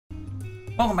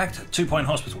Welcome back to 2 Point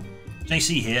Hospital.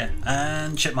 JC here,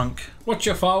 and Chipmunk.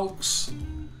 Whatcha, folks?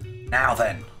 Now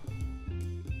then.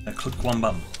 Click one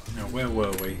bum. Now, where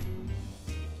were we?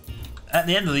 At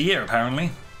the end of the year,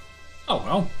 apparently. Oh,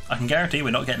 well. I can guarantee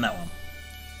we're not getting that one.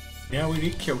 Yeah, we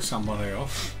did kill somebody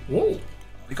off. Whoa.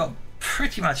 We got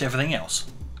pretty much everything else.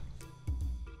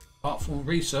 Apart from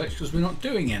research, because we're not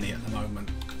doing any at the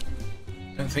moment.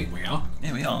 Don't think we are.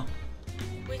 Yeah, we are.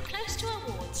 We're close to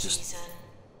awards season.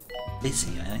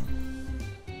 Busy, I think.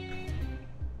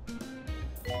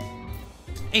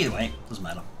 Either way, doesn't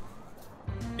matter.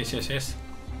 Yes.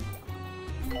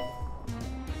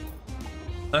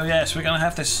 So yes, we're going to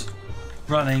have this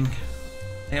running.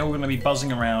 They're all going to be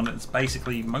buzzing around. It's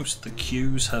basically most of the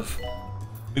queues have...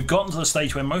 We've gotten to the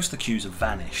stage where most of the queues have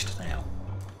vanished now.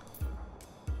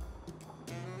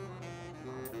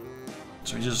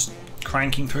 So we're just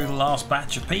cranking through the last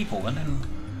batch of people and then...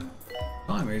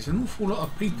 Blimey, there's an awful lot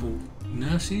of people.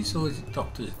 Nurses or is it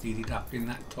doctors did it up in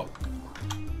that top?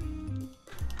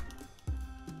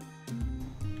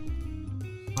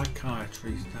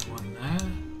 Psychiatry, is that one there?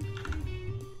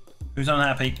 Who's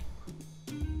unhappy?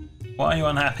 Why are you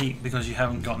unhappy? Because you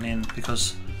haven't gotten in?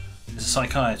 Because there's a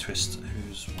psychiatrist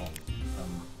who's what?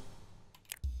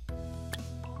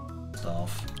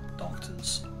 Staff,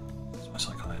 doctors. That's my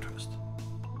psychiatrist.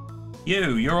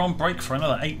 You're on break for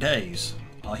another 8 days.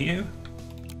 Are you?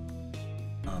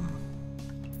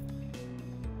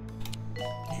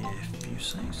 If you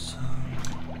say so.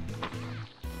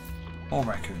 Or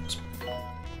raccoons.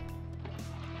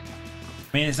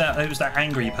 I mean, it was that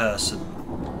angry person.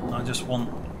 I just want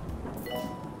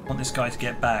this guy to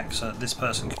get back so that this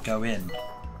person could go in.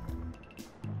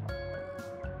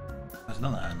 There's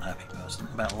another unhappy person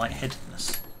about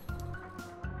lightheadedness.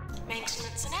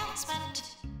 Maintenance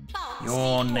announcement. Plants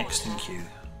You're need next in water. queue.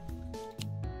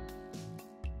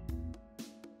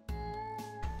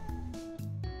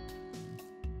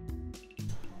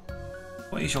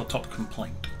 What is your top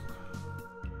complaint?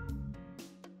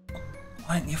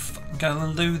 Why don't you fucking go to the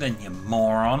loo then, you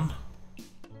moron?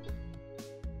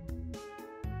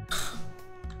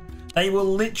 They will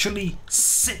literally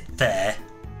sit there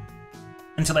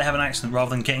until they have an accident rather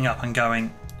than getting up and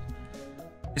going.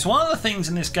 It's one of the things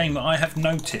in this game that I have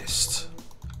noticed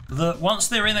that once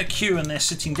they're in a queue and they're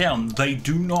sitting down, they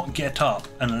do not get up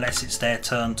unless it's their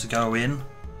turn to go in.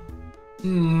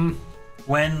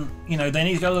 When, you know, they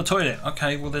need to go to the toilet.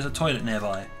 Okay, well, there's a toilet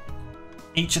nearby.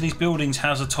 Each of these buildings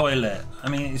has a toilet. I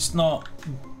mean, it's not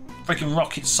freaking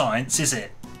rocket science, is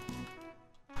it?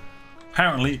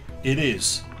 Apparently, it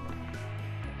is.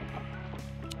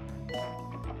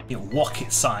 You know,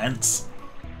 rocket science.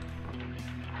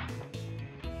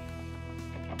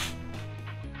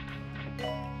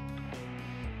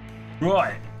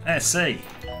 Right, let's see.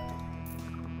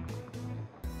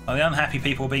 Are the unhappy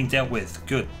people being dealt with?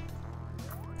 Good.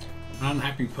 An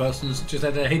unhappy person's just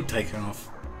had their head taken off.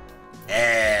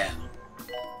 Yeah.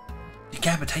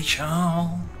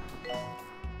 Decapitation.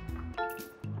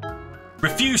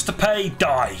 Refuse to pay,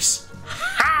 dies.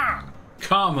 Ha!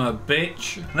 Karma,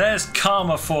 bitch. There's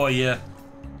karma for you.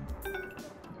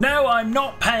 No, I'm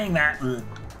not paying that.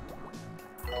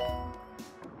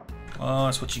 Oh,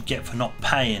 that's what you get for not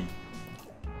paying.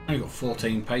 Only got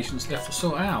 14 patients left to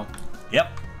sort out.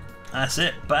 Yep. That's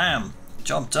it. Bam.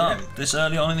 Job done. Yeah. This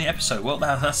early on in the episode. Well,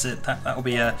 that's it. That'll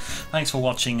be. Thanks for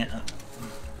watching.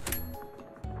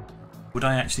 Would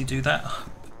I actually do that?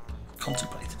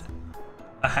 Contemplated it.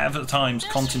 I have at times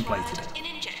contemplated it.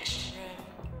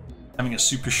 Having a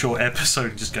super short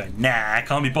episode and just going, nah, I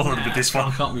can't be bothered with this one.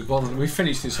 I can't be bothered. We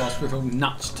finished this hospital.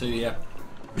 Nuts to you.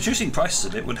 Reducing prices a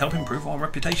bit would help improve our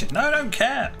reputation. No, I don't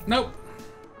care. Nope.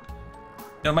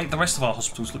 It'll make the rest of our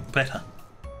hospitals look better.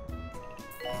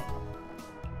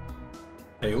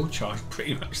 They all charge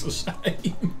pretty much the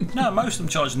same. No, most of them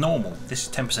charge normal. This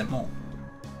is 10% more.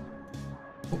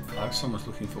 Oh, hello, someone's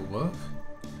looking for work.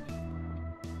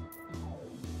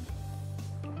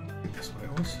 I think that's what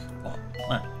it was. What?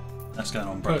 Well, that's going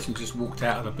on, The bro. person just walked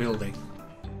out of the building.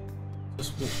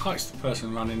 Just walked past the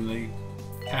person running the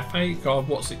cafe. God,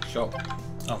 what's it shop?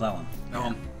 Oh, that one. That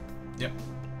one. Yep.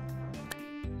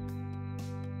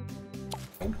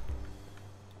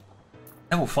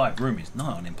 Level 5 room is nigh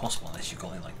on impossible unless you've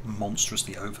got it like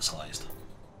monstrously oversized.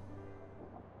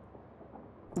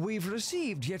 We've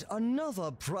received yet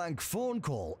another prank phone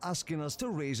call asking us to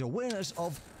raise awareness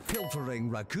of pilfering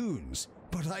raccoons.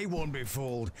 But I won't be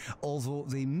fooled. Although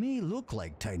they may look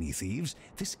like tiny thieves,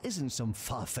 this isn't some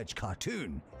far-fetched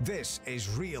cartoon. This is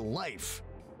real life.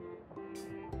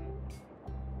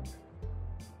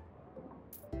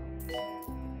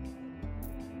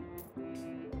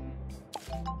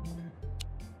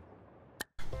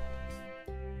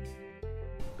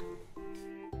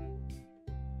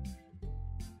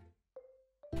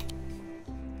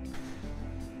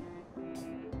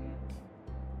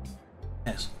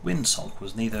 Yes, Windsulk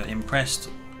was neither impressed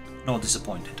nor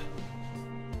disappointed.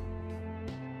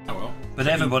 Oh well. But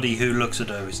everybody who looks at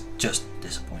her is just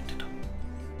disappointed.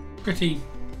 Pretty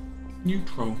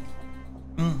neutral.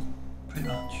 Pretty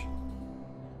much.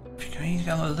 If you need to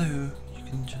go to the loo, you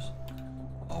can just...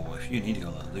 Oh, well, if you need to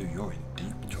go to the loo, you're in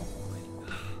deep trouble,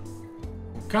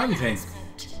 mate. Go then.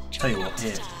 Tell you what,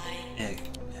 here,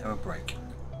 have a break.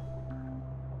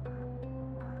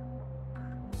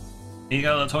 You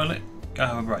go to the toilet, go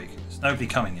have a break. There's nobody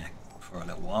coming here for a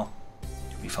little while.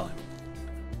 You'll be fine.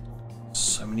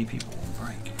 So many people on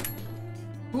break.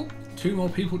 Oh, 2 more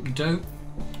people to do.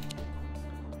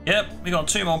 Yep, we got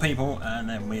 2 more people, and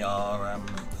then we are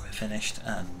we're finished.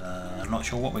 And I'm not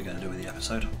sure what we're going to do with the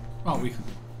episode. Well, we could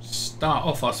start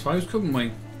off, I suppose, couldn't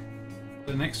we?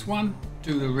 The next one,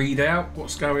 do the readout,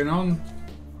 what's going on,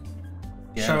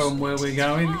 Yes. show them where we're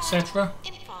going, etc.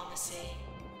 In pharmacy.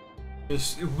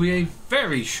 It'll be a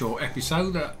very short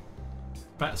episode at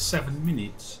about 7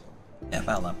 minutes. Yeah,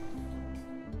 about that.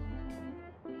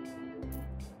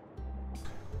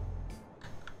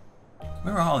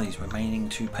 Where are these remaining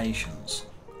 2 patients?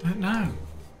 Don't know.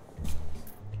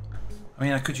 I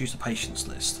mean, I could use the patients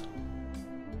list.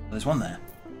 There's one there.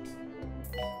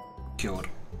 Cured.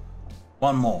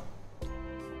 1 more.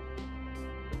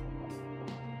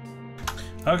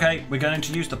 Okay, we're going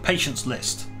to use the patients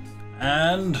list.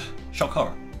 And shock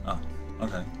horror. Oh,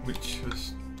 okay. Which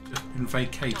has just been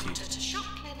vacated. Doctor to shock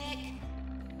clinic.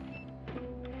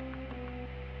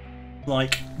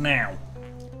 Like now.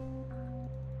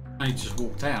 They just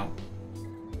walked out.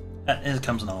 Here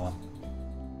comes another one.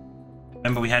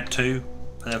 Remember we had 2?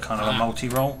 They were kind of a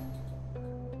multi-role.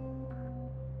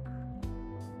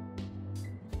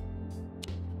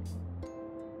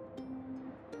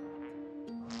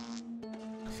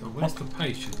 So where's the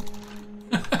patient?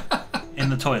 In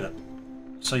the toilet.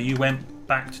 So you went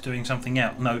back to doing something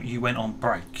else. No, you went on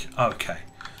break. Okay.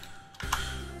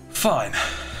 Fine.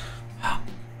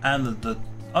 And the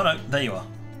oh no, there you are.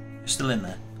 You're still in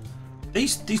there.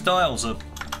 These dials are...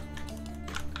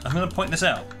 I'm going to point this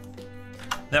out.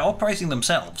 They're operating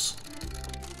themselves.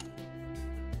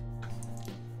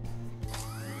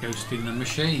 Ghost in the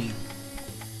machine.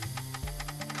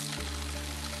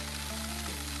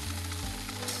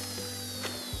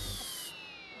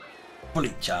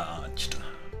 Fully charged.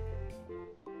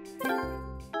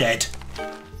 Dead.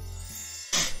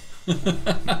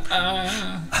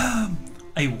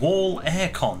 A wall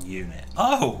aircon unit.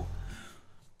 Oh,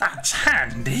 that's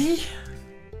handy.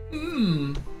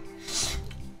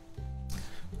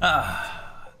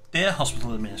 Dear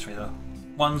Hospital Administrator,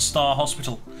 1-star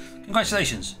hospital.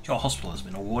 Congratulations, your hospital has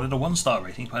been awarded a 1-star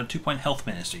rating by the 2-point Health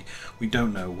Ministry. We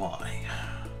don't know why.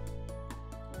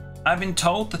 I've been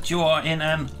told that you are in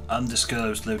an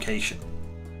undisclosed location.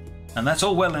 And that's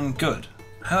all well and good.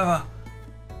 However,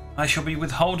 I shall be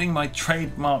withholding my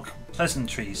trademark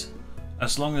pleasantries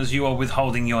as long as you are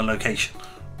withholding your location.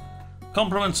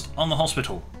 Compliments on the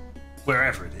hospital,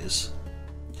 wherever it is.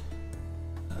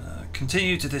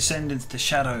 Continue to descend into the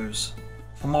shadows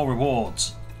for more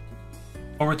rewards.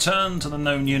 Or return to the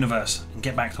known universe and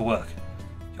get back to work.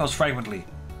 Yours frequently,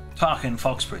 Tarkin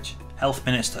Foxbridge, Health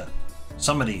Minister.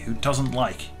 Somebody who doesn't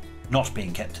like not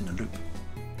being kept in the loop.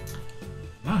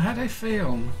 Well, how do they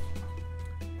feel?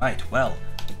 Right, well.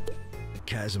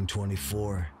 Chasm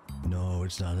 24. No,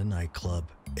 it's not a nightclub.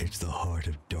 It's the heart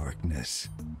of darkness.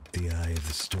 The eye of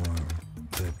the storm.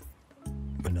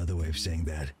 Another way of saying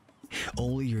that.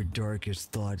 Only your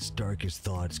darkest thoughts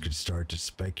could start to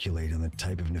speculate on the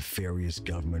type of nefarious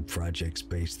government projects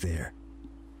based there.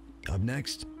 Up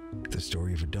next, the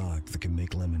story of a dog that can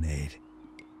make lemonade.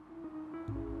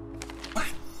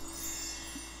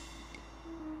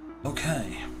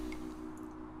 Okay.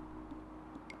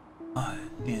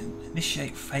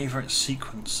 Initiate favorite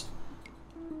sequence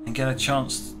and get a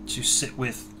chance to sit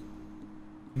with.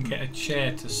 Get a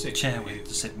chair to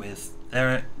sit with.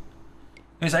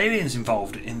 There's aliens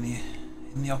involved in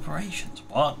the operations.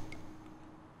 What?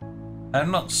 I have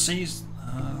not seized.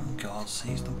 Oh God,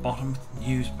 seized the bottom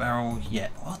news barrel yet.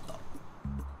 What the?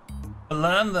 I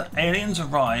learned that aliens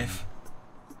arrived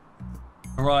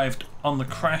on the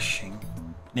crashing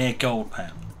near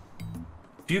Goldpan.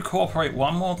 If you cooperate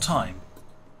one more time,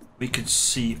 we could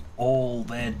see all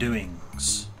their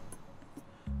doings.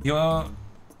 You are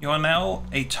now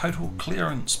a total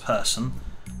clearance person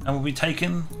and will be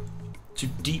taken to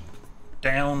deep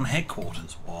down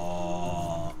headquarters.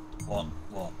 What?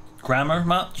 Grammar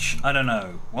much? I don't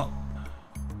know. What?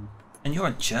 And you're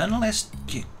a journalist?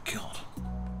 Good God.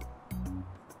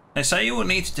 They say you will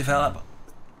need to develop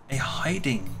a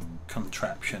hiding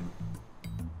contraption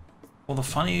Or the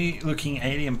funny looking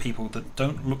alien people that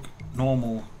don't look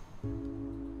normal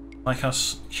like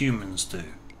us humans do.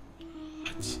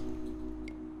 What?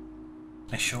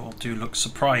 They sure do look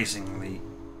surprisingly.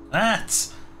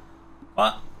 What?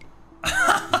 Oh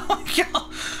my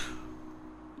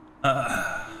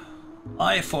god!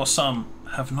 I, for some,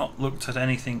 have not looked at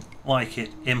anything like it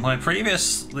in my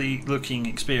previously looking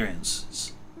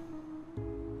experiences.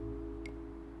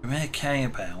 Rare K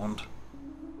abound.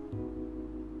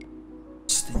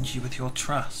 Stingy with your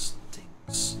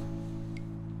trustings.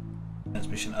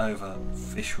 Transmission over.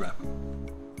 Fish wrap.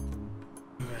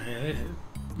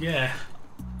 Yeah.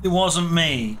 It wasn't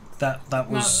me. That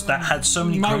had so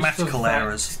many grammatical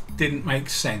errors. Didn't make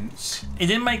sense. It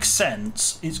didn't make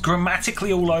sense. It's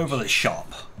grammatically all over the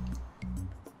shop.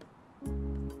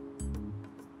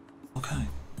 Okay.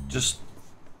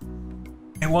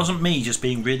 It wasn't me just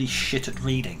being really shit at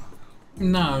reading.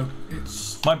 No,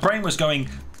 it's... My brain was going,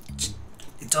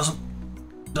 it doesn't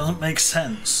make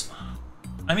sense.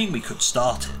 I mean, we could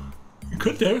start it. You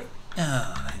could do.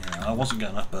 Yeah, I wasn't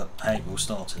gonna, but hey, we'll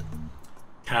start it.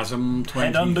 Chasm 24.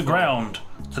 Head underground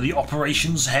to the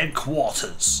operations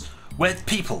headquarters, where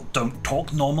people don't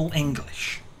talk normal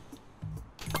English.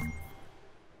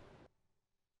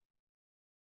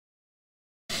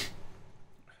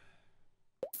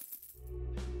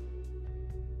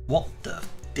 What the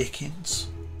dickens?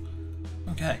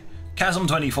 Okay, Chasm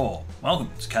 24. Welcome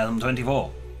to Chasm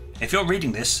 24. If you're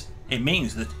reading this, it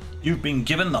means that you've been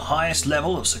given the highest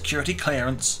level of security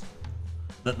clearance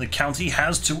that the county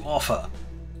has to offer.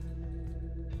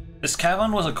 This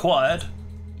cavern was acquired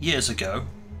years ago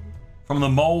from the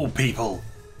mole people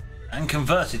and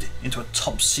converted into a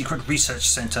top secret research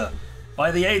center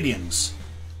by the aliens.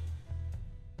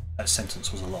 That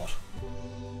sentence was a lot.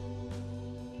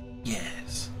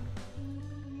 Yes.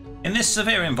 In this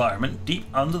severe environment, deep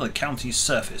under the county's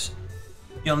surface,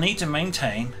 you'll need to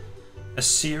maintain a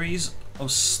series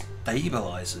of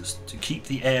stabilizers to keep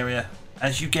the area,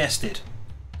 as you guessed it,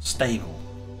 stable.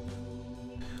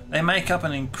 They make up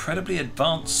an incredibly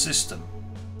advanced system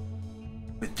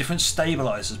with different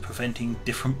stabilizers preventing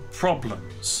different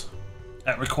problems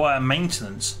that require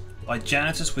maintenance by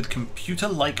janitors with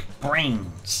computer-like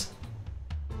brains.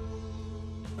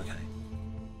 Okay.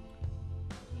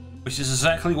 Which is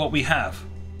exactly what we have.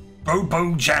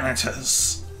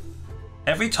 Robo-Janitors.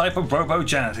 Every type of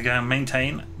Robo-Janitor can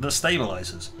maintain the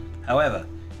stabilizers. However,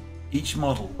 each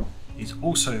model is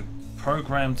also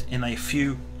programmed in a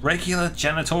few regular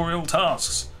janitorial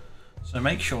tasks, so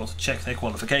make sure to check their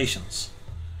qualifications.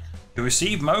 You'll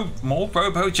receive more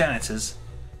Robo-Janitors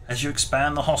as you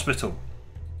expand the hospital,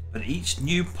 but each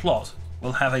new plot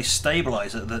will have a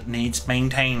stabilizer that needs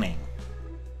maintaining.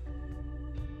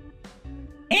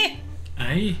 Eh?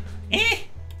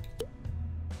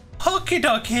 Okie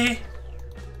dokie.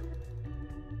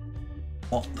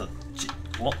 What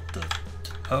the?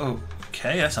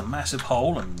 Okay, that's a massive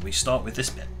hole, and we start with this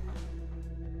bit.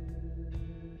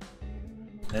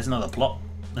 There's another plot.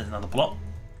 There's another plot.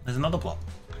 There's another plot.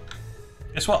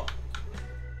 Guess what?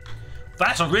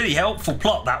 That's a really helpful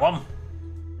plot, that one.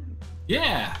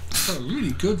 Yeah, it's a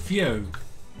really good view.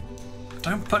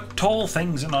 Don't put tall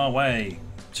things in our way.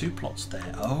 2 plots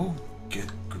there. Oh,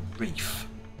 good grief.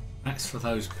 That's for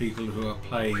those people who are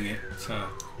playing it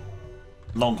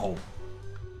Long haul.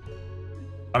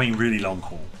 I mean, really long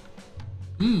haul.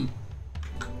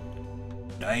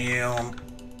 Damn.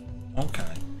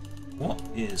 Okay. What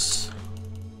is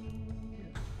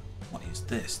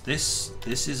this? This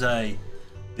is a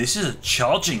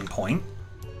charging point.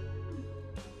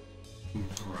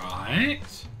 Right.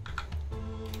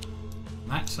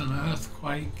 That's an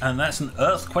earthquake. And that's an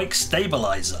earthquake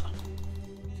stabilizer.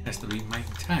 It has to be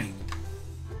maintained.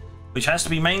 Which has to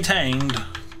be maintained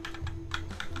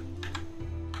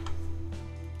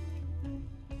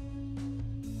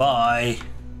by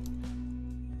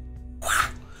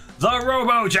the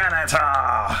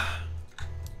Robo-Janitor.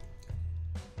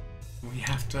 We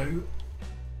have to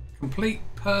complete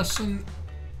person.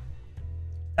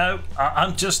 No,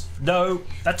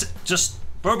 that's it, just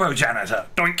Robo-Janitor.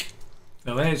 Doink.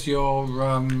 So there's your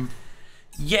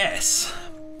Yes.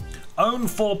 Own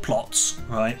 4 plots,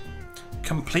 right?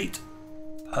 Complete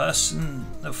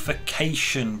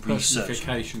personification research.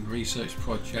 personification research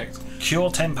project.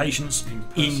 Cure 10 patients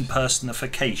in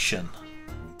personification.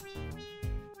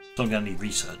 So I'm going to need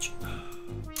research.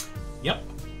 Yep.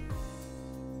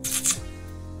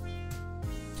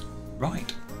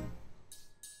 Right.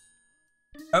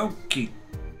 Okie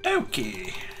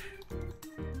dokie.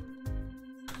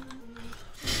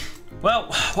 Well,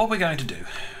 what we're going to do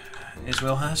is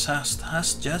we'll just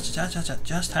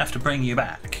have to bring you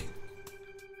back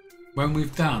When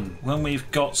we've done. When we've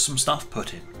got some stuff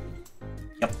put in.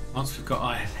 Yep. Once we've got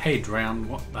our head round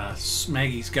what the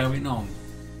smeggy's going on.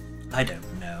 I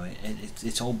don't know.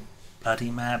 It's all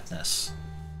bloody madness.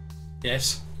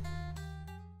 Yes.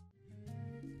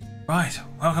 Right.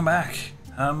 Welcome back.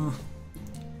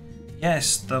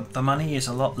 Yes, the money is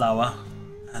a lot lower,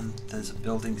 and there's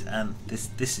buildings, and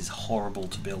this is horrible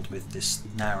to build with this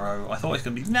narrow. I thought it was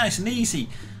going to be nice and easy.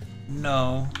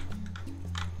 No.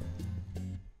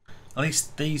 At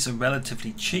least these are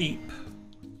relatively cheap.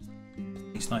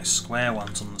 These nice square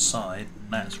ones on the side.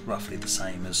 That's roughly the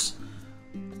same as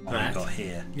what we've got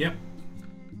here. Yep.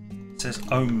 It says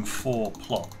own 4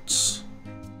 plots.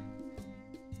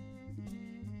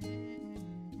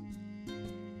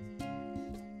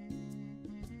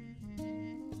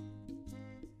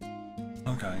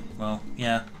 Okay, well,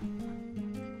 yeah.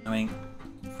 I mean,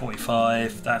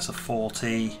 45, that's a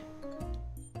 40.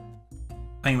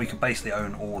 I think we could basically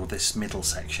own all of this middle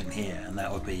section here, and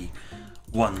that would be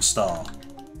 1 star.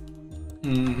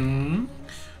 Mm-hmm.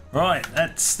 Right,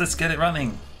 let's get it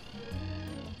running.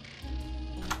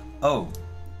 Oh.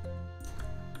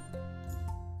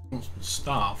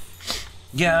 Staff.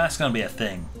 Yeah, that's going to be a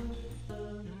thing.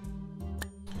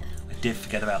 I did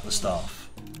forget about the staff.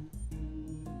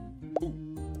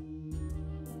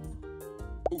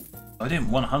 I didn't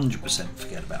 100%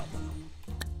 forget about them.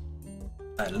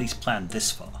 I at least planned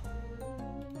this far.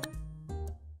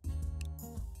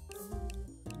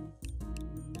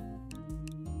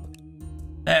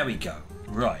 There we go.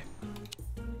 Right.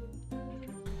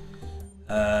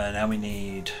 Now we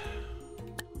need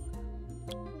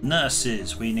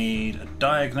nurses. We need a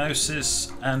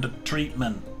diagnosis and a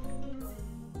treatment.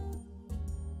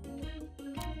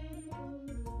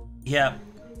 Yeah.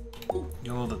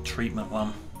 You're the treatment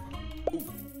one.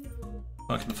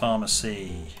 Work in the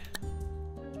pharmacy.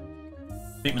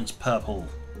 Treatment's purple.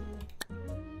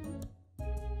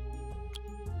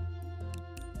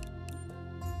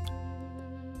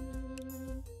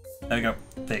 There we go.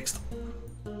 Fixed.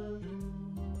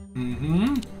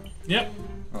 Mm-hmm. Yep.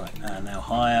 Right, and now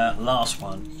hire. Last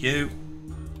one. You.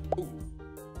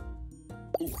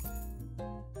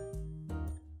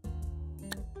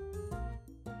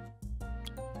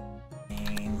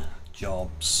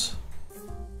 Jobs.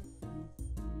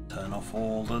 Turn off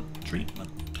all the treatment.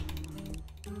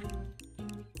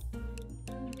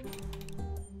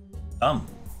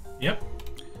 Yep.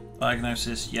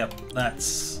 Diagnosis. Yep,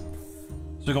 that's.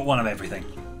 So we've got one of everything.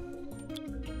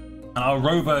 And our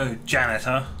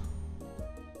Robo-Janitor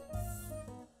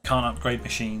can't upgrade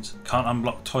machines, can't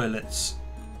unblock toilets,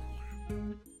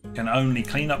 can only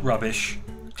clean up rubbish,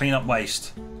 clean up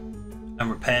waste, and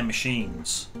repair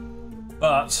machines.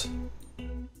 But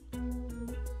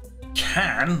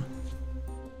can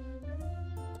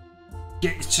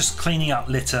it's just cleaning up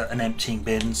litter and emptying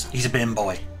bins. He's a bin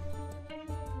boy.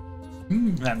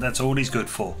 That's all he's good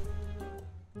for.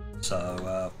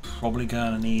 So probably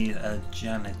gonna need a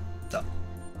janitor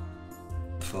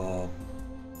for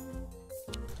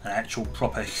an actual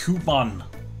proper human.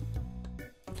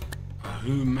 A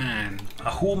human.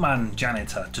 A human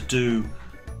janitor to do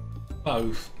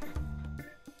both.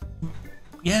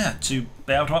 Yeah, to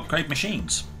be able to upgrade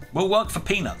machines. Will work for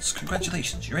peanuts.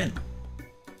 Congratulations, you're in.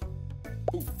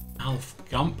 Alf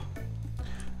Gump.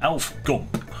 Alf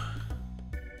Gump.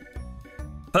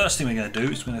 First thing we're going to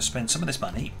do is we're going to spend some of this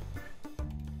money.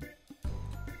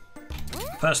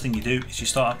 First thing you do is you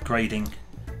start upgrading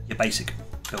your basic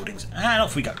buildings, and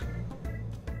off we go.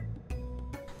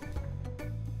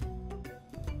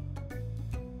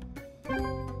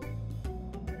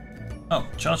 Oh,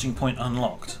 charging point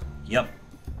unlocked. Yep,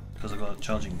 because I've got a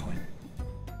charging point.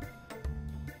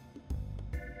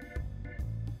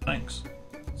 Thanks.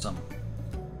 Some.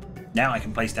 Now I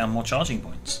can place down more charging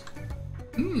points.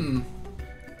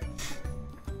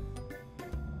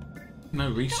 No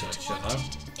research yet, though.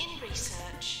 In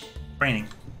research. Training.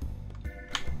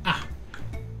 Ah.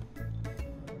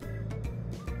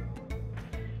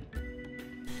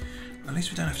 At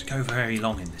least we don't have to go very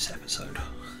long in this episode.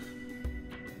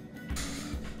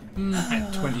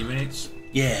 About 20 minutes.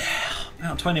 Yeah,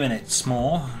 about 20 minutes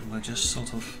more. We'll just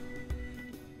sort of.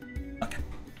 Okay.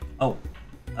 Oh,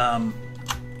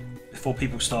 before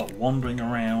people start wandering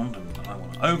around, and I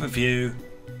want to overview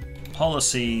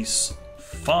policies.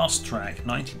 Fast track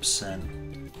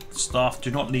 90%. Staff do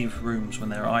not leave rooms when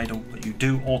they're idle, but you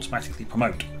do automatically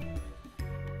promote.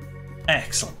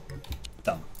 Excellent.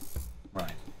 Done.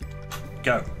 Right.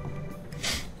 Go.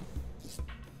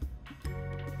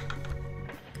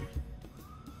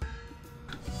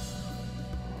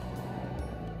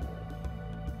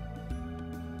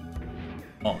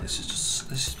 Oh, this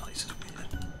place is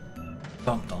weird.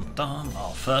 Dun dun dun.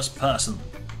 Our first person.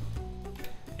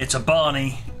 It's a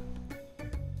Barney.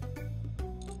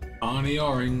 Barney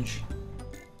Orange.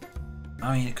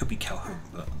 I mean, it could be Calhoun,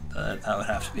 but that would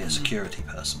have to be a security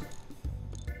person.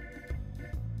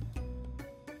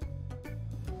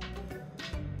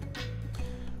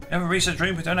 We have a research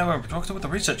room, we don't have a doctor with a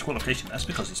research qualification. That's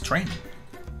because it's training.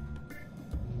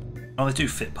 Oh, they do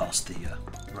fit past the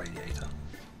radiator.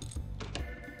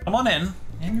 Come on in.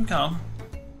 In you come.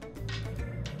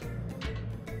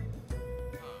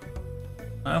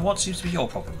 What seems to be your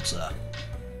problem, sir?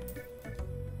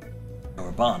 You're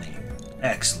a Barney.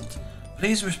 Excellent.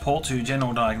 Please report to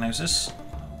General Diagnosis,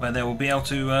 where they will be able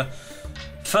to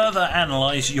further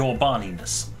analyse your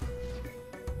Barneyness.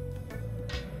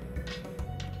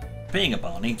 Being a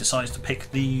Barney, decides to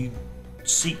pick the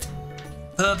seat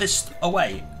furthest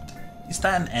away. Is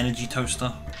that an energy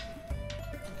toaster?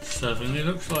 Certainly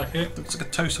looks like it. Looks like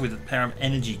a toaster with a pair of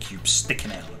energy cubes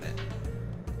sticking out of it.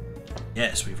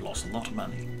 Yes, we've lost a lot of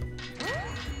money.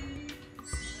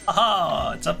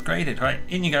 Aha! It's upgraded. Right,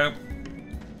 in you go.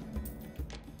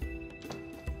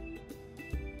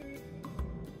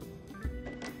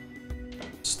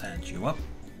 Stand you up.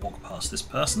 Walk past this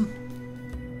person.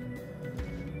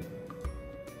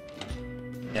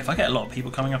 Yeah, if I get a lot of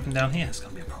people coming up and down here, it's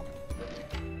going to be a problem.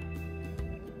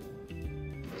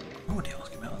 What would you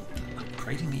ask about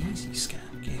upgrading the easy scan?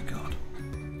 Dear God.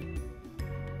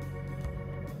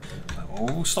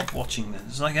 Oh, stop watching this.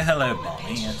 It's like a hello,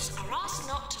 Barney. Yes. Cross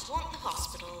not to want the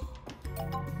hospital.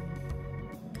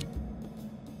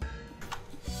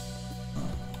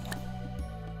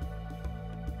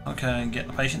 Okay, get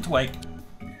the patient to wait.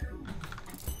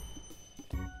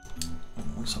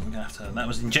 So we're gonna have to. That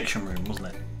was the injection room, wasn't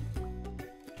it?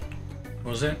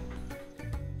 Was it?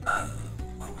 Well,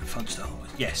 we fudged it all.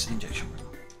 Yes, injection room.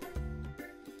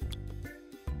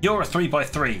 You're a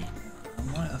 3x3.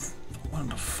 One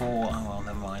to 4. Oh well,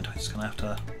 never mind. We're just gonna have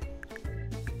to.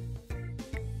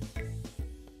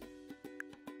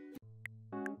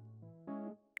 Gonna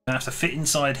have to fit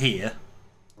inside here.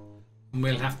 And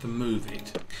we'll have to move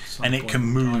it. And it can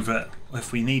move it.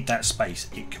 If we need that space,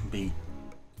 it can be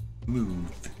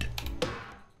moved.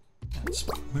 Let's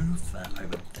move that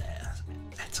over there. That's a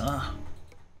bit better.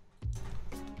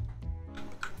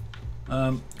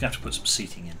 Gonna have to put some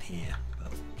seating in here,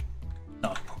 but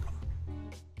not a problem.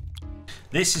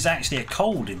 This is actually a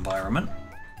cold environment,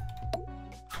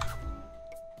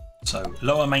 so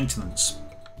lower maintenance.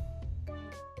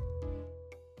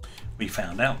 We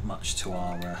found out, much to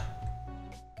our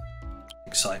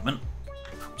excitement,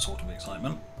 sort of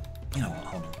excitement. You know what?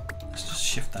 Hold on. Let's just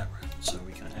shift that round so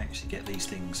we can actually get these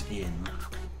things in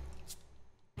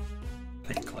a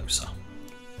bit closer.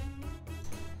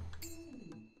 It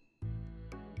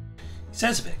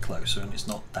says a bit closer, and it's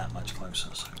not that much closer,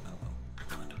 so no,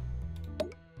 well,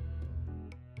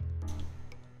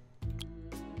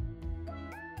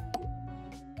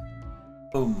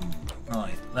 boom.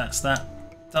 Right, that's that.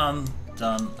 Done.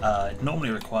 Done. It normally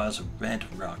requires a red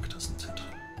rug, doesn't it?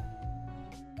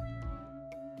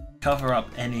 Cover up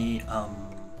any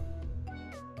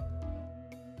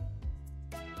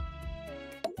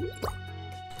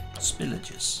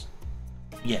spillages.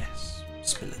 Yes,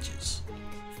 spillages.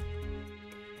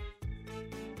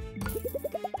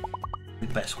 The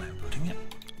best way of putting it.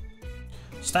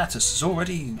 Status is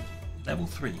already level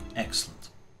 3. Excellent.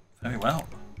 Very well.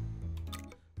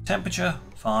 Temperature,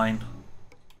 fine.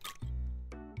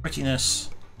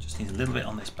 Prettiness, just need a little bit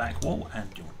on this back wall and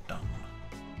you're done.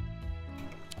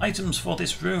 Items for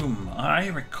this room. I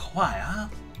require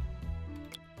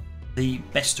the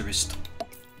besterist.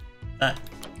 That,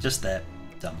 just there.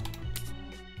 Done.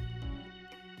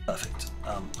 Perfect.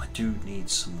 I do need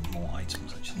some more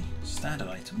items actually. Standard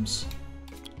items.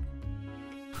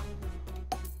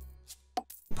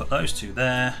 Put those two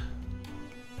there.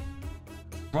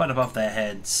 Right above their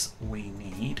heads we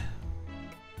need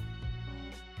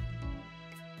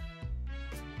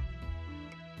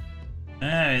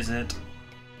There is it.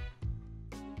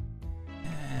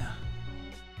 There.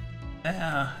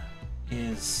 There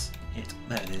is it.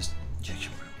 There it is.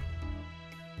 Injection room.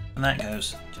 And that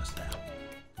goes just there.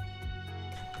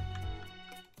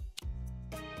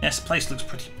 Yes, the place looks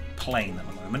pretty plain at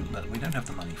the moment, but we don't have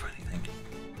the money for anything.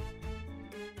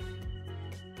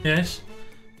 Yes?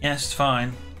 Yes, it's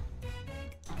fine.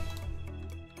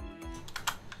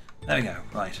 There we go,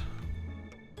 right.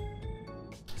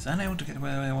 Is that able to get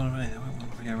where I want to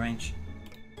rearrange?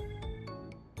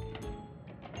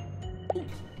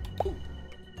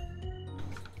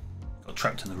 Got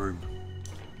trapped in the room.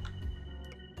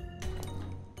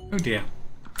 Oh dear.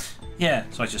 Yeah,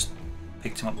 so I just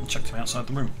picked him up and chucked him outside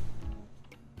the room.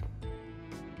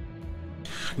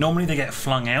 Normally they get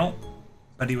flung out,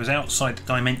 but he was outside the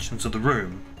dimensions of the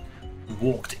room and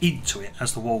walked into it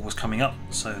as the wall was coming up,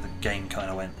 so the game kind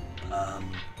of went,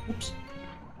 whoops.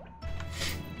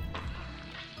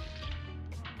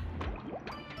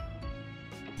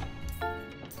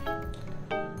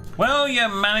 Well, you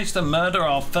managed to murder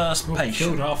our first patient.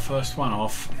 Killed our first one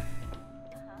off.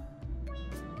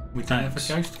 We don't have a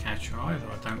ghost catcher either,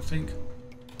 I don't think.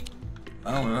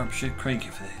 Oh, we're up Shit Creek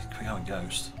if we have a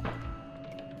ghost.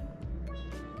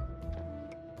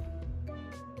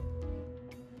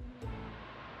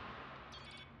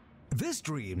 This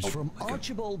dream's from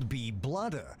Archibald B.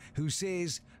 Bladder, who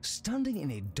says, standing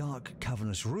in a dark,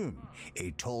 cavernous room,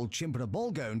 a tall chimp in a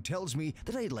ball gown tells me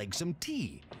that I'd like some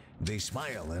tea. They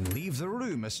smile and leave the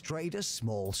room astride a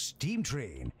small steam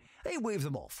train. I wave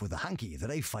them off with a hanky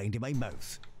that I find in my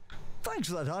mouth. Thanks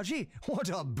for that, Archie. What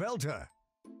a belter.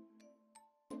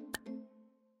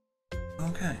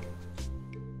 Okay.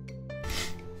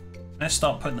 Let's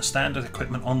start putting the standard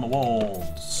equipment on the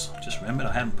walls. Just remembered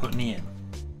I haven't put any in.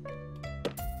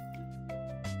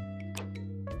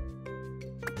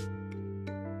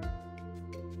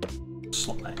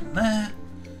 Slot that in there.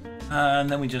 And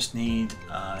then we just need,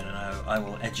 I don't know, I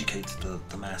will educate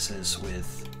the masses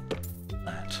with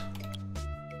that.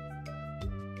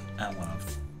 And one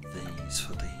of these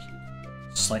for the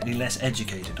slightly less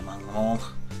educated among them all.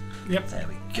 Yep. There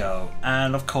we go.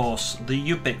 And of course, the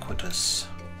ubiquitous.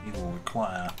 We will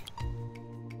require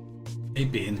a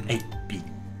bin. A bin.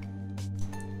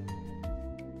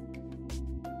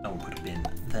 I will put a bin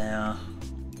there.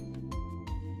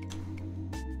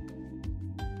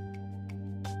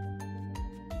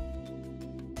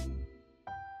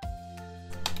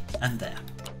 And there.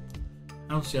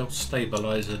 How's the old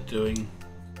stabilizer doing?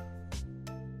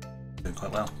 Doing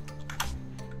quite well.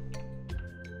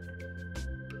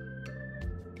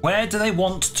 Where do they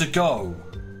want to go?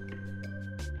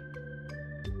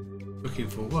 Looking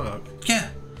for work. Yeah,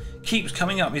 keeps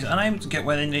coming up. He's unable to get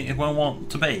where they want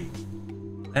to be.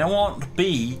 They don't want to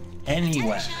be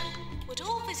anywhere. Attention. Would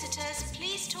all visitors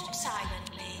please talk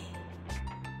silently?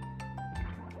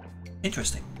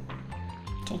 Interesting.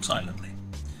 Talk silently.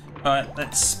 Alright,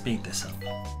 let's speed this up.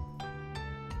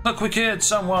 Look, we killed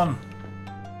someone!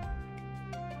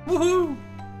 Woohoo!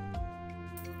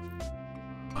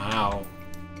 Wow.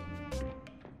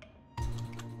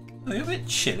 Are you a bit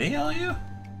chilly, are you?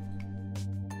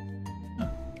 Oh,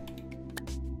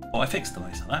 oh, I fixed the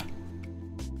most of that.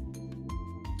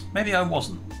 Maybe I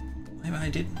wasn't. Maybe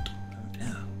I didn't. Oh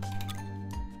dear.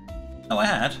 Oh, I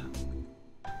had.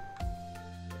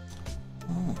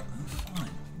 Oh, I'm fine.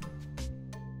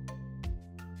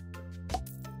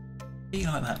 Be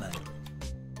like that then.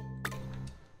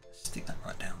 Stick that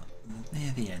right down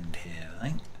near the end here, I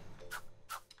think.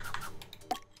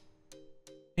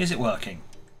 Is it working?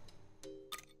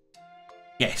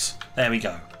 Yes, there we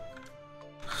go.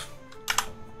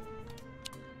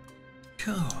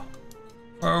 Cool.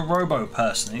 For a robo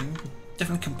person, he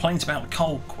definitely complains about the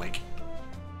cold quick.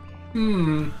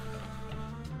 I'm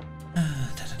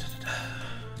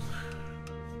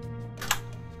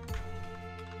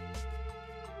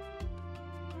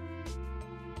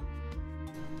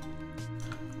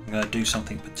going to do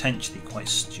something potentially quite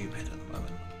stupid at the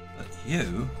moment, but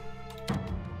you...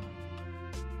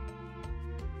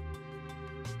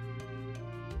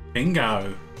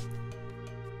 Bingo.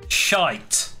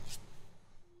 Shite!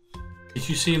 Did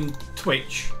you see him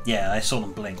twitch? Yeah, I saw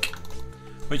them blink.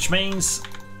 Which means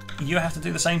you have to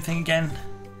do the same thing again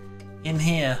in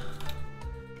here.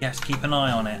 You have to keep an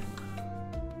eye on it.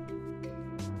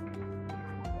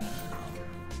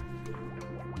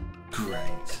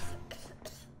 Great.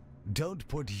 Don't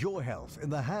put your health in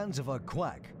the hands of a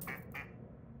quack.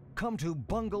 Come to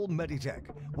Bungle Meditech,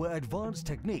 where advanced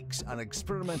techniques and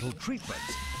experimental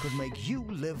treatments could make you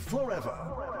live forever.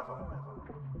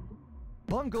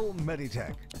 Bungle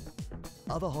Meditech.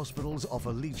 Other hospitals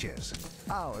offer leeches.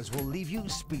 Ours will leave you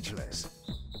speechless.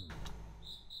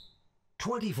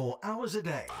 24 hours a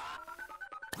day.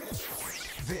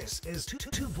 This is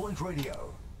 2 Point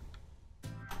Radio.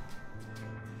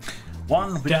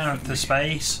 1, we don't have the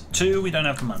space. 2, we don't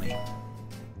have the money.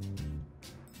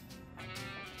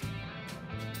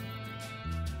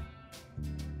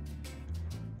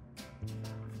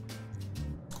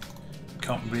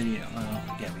 Can't really,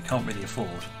 yeah, we can't really afford.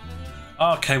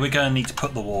 Okay, we're going to need to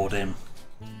put the ward in.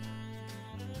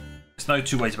 There's no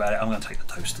two ways about it. I'm going to take the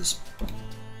toasters.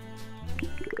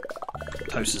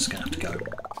 Toasters are going to have to go.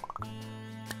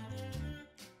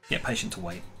 Get patient to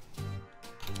wait.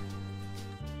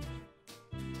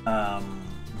 We're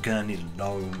going to need a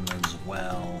loan as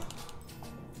well.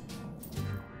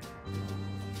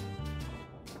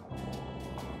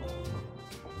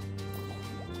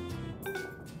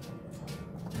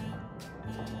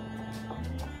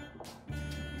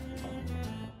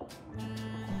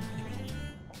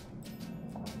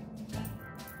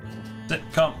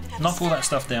 Can't knock all that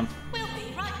stuff down. We'll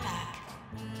be right back.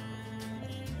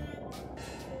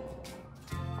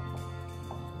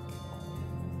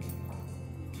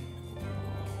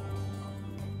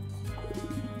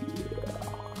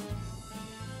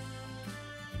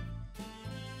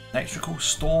 Electrical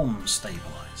storm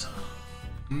stabilizer.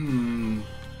 Do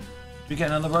we get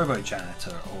another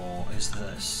Robo-Janitor, or is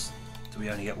this... Do we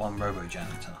only get one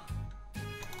Robo-Janitor?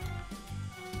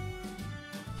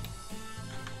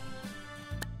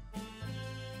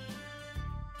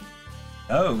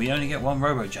 Oh, we only get one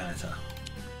Robo-Janitor.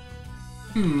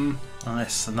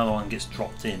 Unless another one gets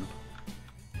dropped in.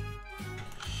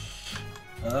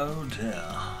 Oh dear.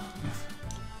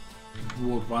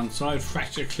 Ward one side,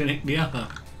 fracture clinic the other.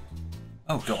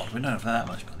 Oh god, we don't have that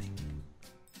much money.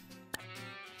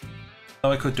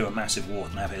 Oh, I could do a massive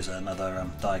ward and have it as another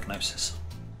diagnosis.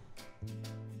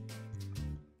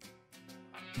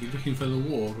 You looking for the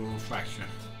ward or fracture?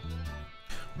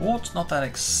 Ward's not that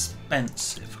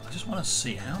expensive. I just want to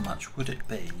see how much would it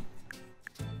be.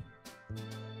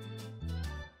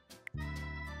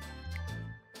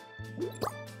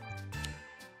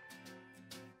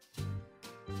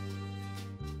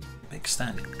 Big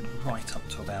standing right up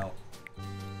to about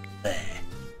there.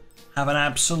 Have an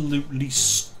absolutely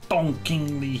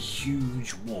stonkingly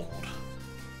huge ward.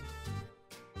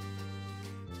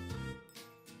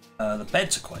 The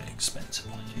beds are quite expensive,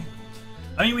 mind you.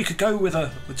 I mean, we could go with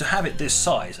to have it this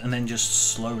size and then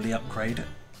just slowly upgrade it.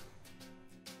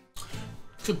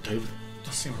 Could do.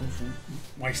 Does seem an awful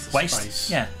waste of Waste? space.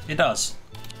 Yeah, it does.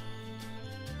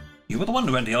 You were the one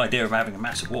who had the idea of having a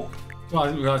massive ward. Well, I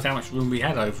didn't realise how much room we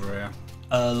had over here.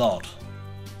 A lot.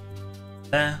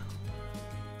 There.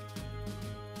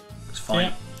 It's fine.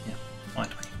 Yeah. Yeah, fine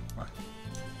to me. Right.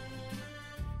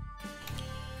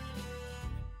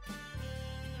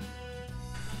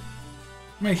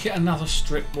 Make it another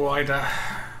strip wider.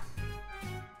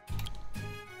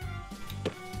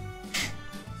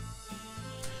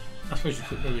 I suppose you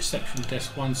put the reception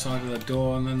desk one side of the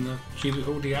door and then the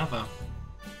cubicle the other.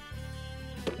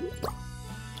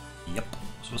 Yep,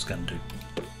 that's what it's going to do.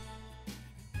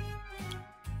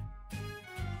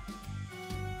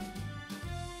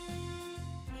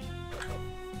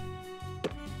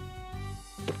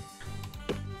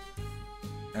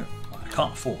 Oh, I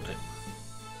can't afford it.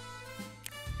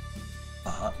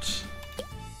 But...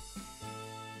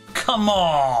 Come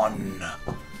on!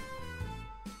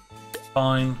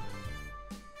 Fine.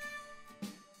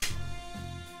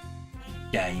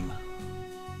 Game.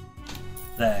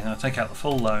 There, I'm going to take out the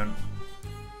full loan.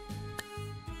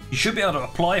 You should be able to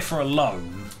apply for a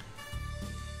loan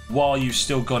while you've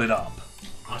still got it up.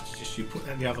 I suggest you put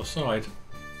that the other side.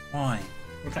 Why?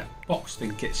 Well, that box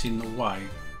thing gets in the way.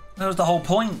 That was the whole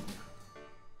point.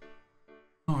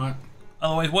 Alright,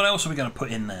 Otherwise, what else are we going to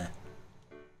put in there?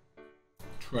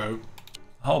 true.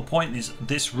 The whole point is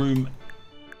this room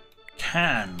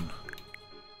can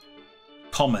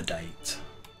accommodate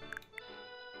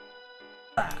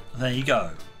that. There you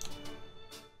go.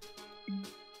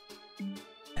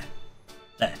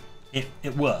 There.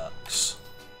 It works.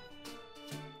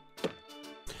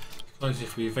 Suppose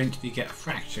if we eventually get a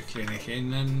fracture clinic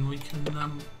in, then we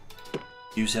can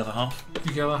Use the other half.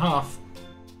 do the other half.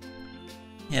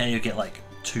 Yeah, you get like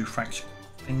 2 fracture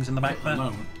things in the back At there. the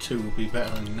moment, 2 will be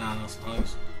better than none, I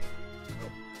suppose.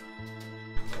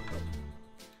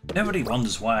 Everybody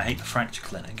wonders why I hate the fracture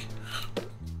clinic.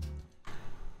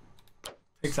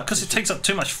 Because it takes up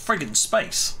too much friggin'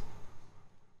 space.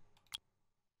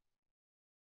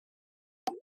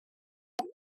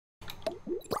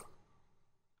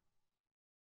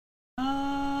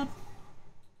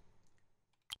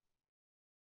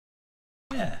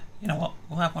 Yeah, you know what?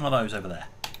 We'll have one of those over there.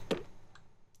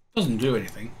 Doesn't do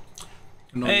anything.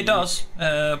 It does.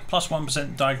 Plus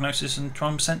 1% diagnosis and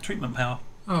 1% treatment power.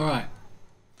 Alright.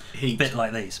 Heat. Bit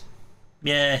like these.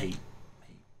 Yeah, heat.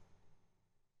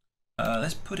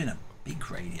 Let's put in a big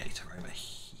radiator over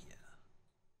here.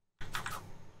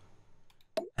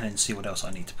 And then see what else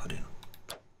I need to put in.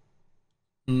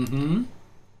 Mm-hmm.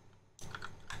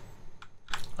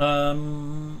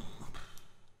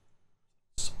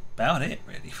 That's about it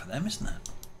really for them, isn't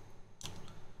it?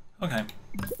 Okay.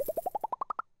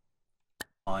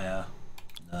 Fire,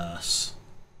 nurse,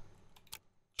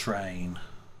 train.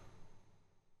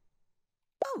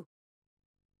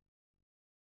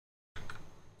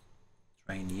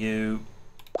 Train you,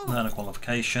 learn a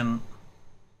qualification.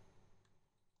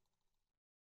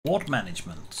 Ward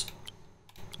management.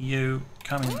 You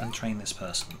come in and train this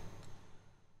person.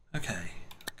 Okay.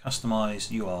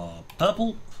 Customize. You are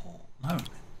purple. Or, no,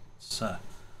 it's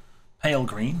pale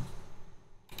green.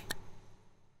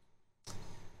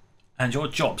 And your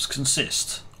jobs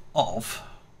consist of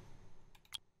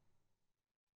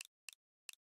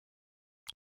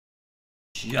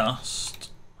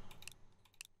just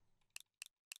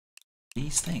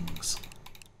these things.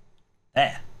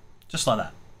 There. Just like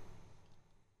that.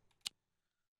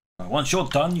 Right, once you're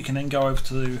done, you can then go over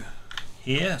to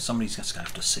here. Somebody's just going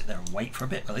to have to sit there and wait for a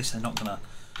bit. But at least they're not going to,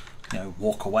 you know,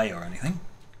 walk away or anything.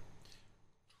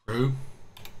 True.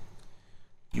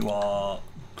 You are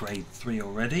grade 3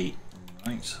 already.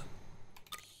 Right.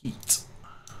 Heat.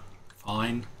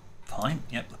 Fine. Fine.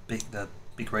 Yep, the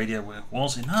big radio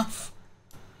was enough.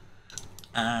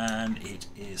 And it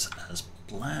is as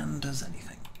bland as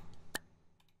anything.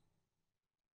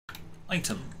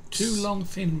 Items. 2 long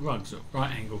thin rugs at right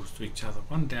angles to each other.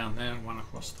 One down there and one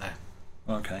across there.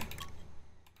 Okay.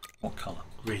 What colour?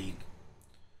 Green.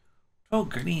 12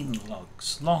 green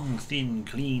lugs. Long, thin,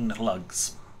 clean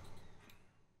lugs.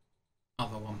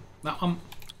 Other one. That one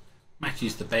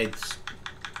matches the beds.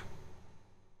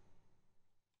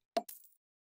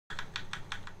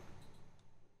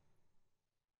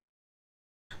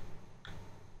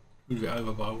 Move it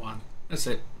over by 1. That's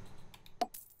it.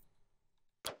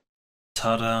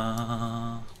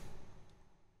 Ta-da!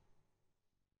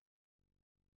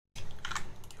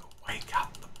 You'll wake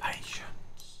up the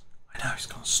patience. I know, it's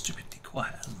gone stupidly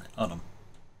quiet, hasn't it? Hold on.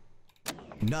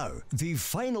 Now, the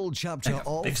final chapter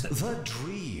of fixed it. The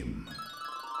Dream.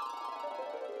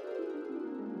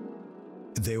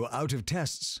 They were out of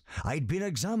tests. I'd been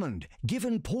examined,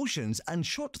 given potions, and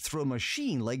shot through a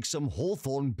machine like some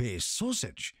Hawthorne-based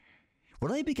sausage.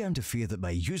 When I began to fear that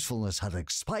my usefulness had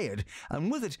expired,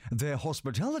 and with it their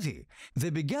hospitality,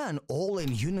 they began all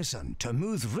in unison to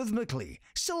move rhythmically,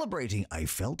 celebrating, I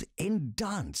felt, in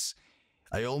dance.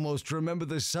 I almost remember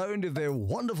the sound of their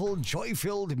wonderful,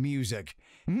 joy-filled music.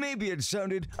 Maybe it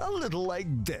sounded a little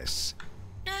like this.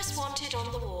 Nurse wanted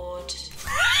on the ward.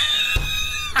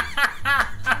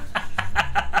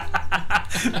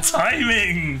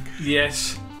 Timing!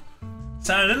 Yes.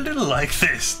 Sounded a little like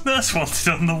this. Nurse wanted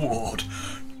on the ward.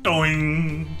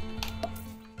 Doing.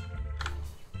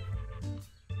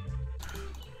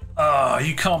 Oh,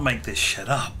 you can't make this shit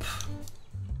up.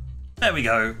 There we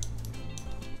go.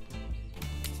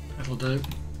 That'll do.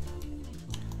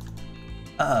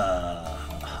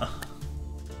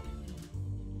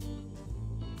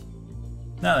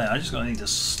 No, I just gotta need to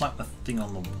slap the thing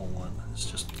on the wall and let's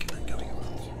just get that going.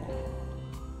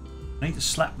 I need to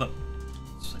slap the.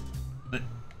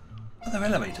 Oh, they're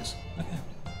elevators. Okay.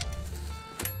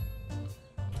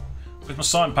 Where's my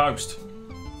signpost?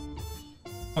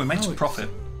 Oh, we made some profit.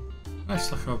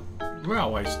 That's like a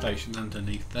railway station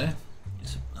underneath there.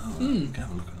 Oh, we can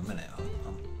have a look in a minute.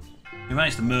 We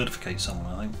managed to murderficate someone,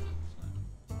 I think.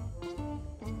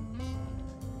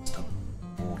 It's the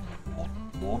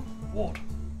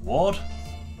ward.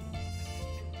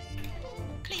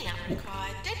 Cleanup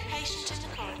required. Dead patient in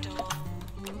the corridor.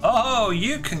 Oh,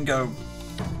 you can go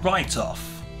right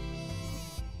off.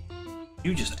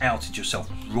 You just outed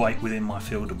yourself right within my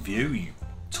field of view, you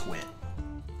twit.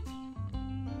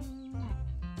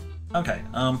 Okay,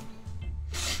 I'm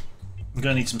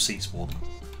gonna need some seats for them.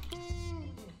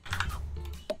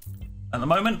 At the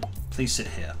moment, please sit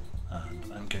here.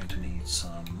 And I'm going to need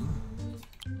some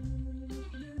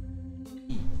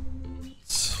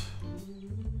heat.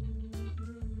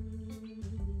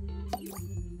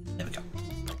 There we go.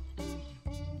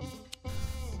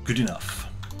 Good enough.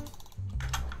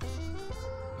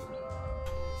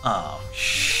 Ah,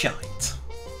 shite.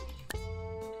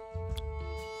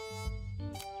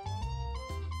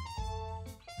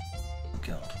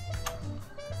 God.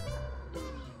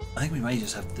 I think we may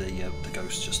just have the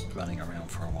ghost just running around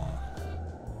for a while.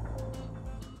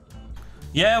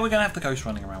 Yeah, we're gonna have the ghost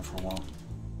running around for a while.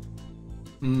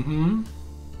 Mm-hmm.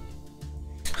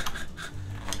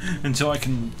 Until I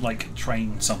can, like,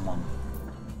 train someone.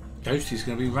 Ghosty's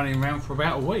going to be running around for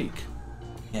about a week.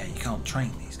 Yeah, you can't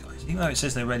train these guys. Even though it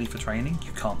says they're ready for training,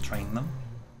 you can't train them.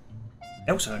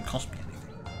 They also don't cost me anything.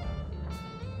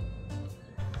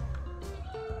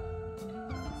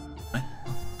 Right?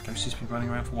 Ghosty's been running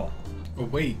around for what? A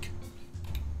week.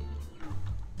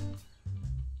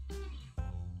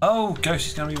 Oh,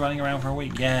 Ghosty's going to be running around for a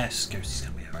week. Yes, Ghosty's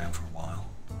going to be around for a while.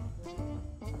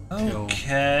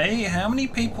 Okay, how many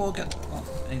people get... Oh,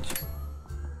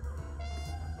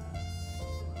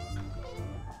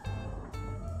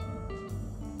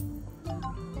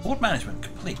 board management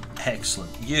complete.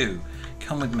 Excellent. You,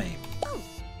 come with me.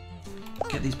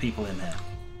 Get these people in there.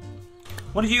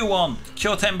 What do you want?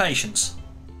 Cure 10 patients?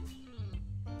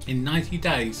 In 90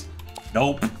 days.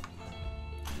 Nope.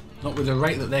 Not with the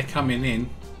rate that they're coming in.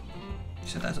 You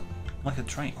said that's like a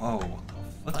train. Oh, what the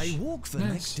I woke the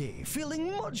next day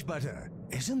feeling much better.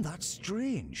 Isn't that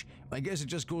strange? I guess it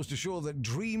just goes to show that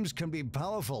dreams can be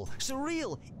powerful,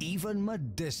 surreal, even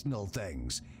medicinal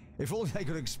things. If only I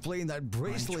could explain that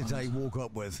bracelet I woke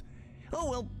up with. Oh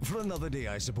well, for another day,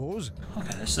 I suppose.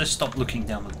 Okay, let's stop looking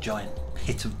down the giant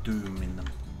pit of doom in them.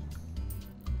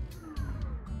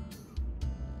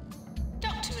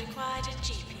 Doctor required at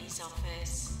GP's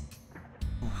office.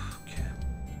 Okay.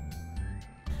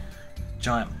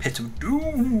 Giant pit of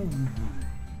doom.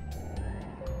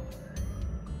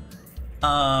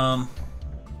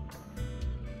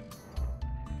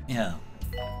 Yeah.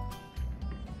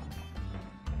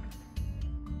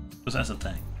 Because that's the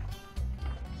thing.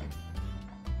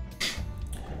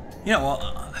 You know what?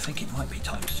 I think it might be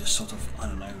time to just sort of, I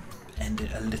don't know, end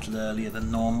it a little earlier than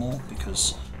normal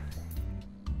because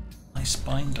my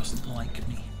spine doesn't like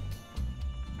me.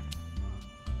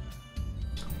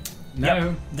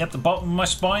 No. Yep, the bottom of my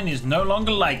spine is no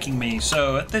longer liking me.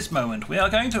 So at this moment, we are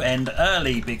going to end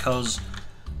early because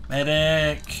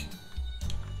medic.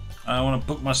 I want to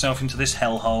book myself into this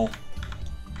hellhole.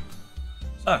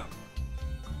 So,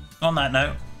 on that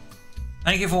note,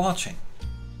 thank you for watching.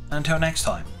 Until next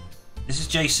time, this is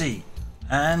JC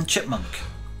and Chipmunk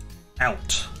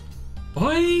out.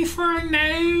 Bye for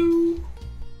now.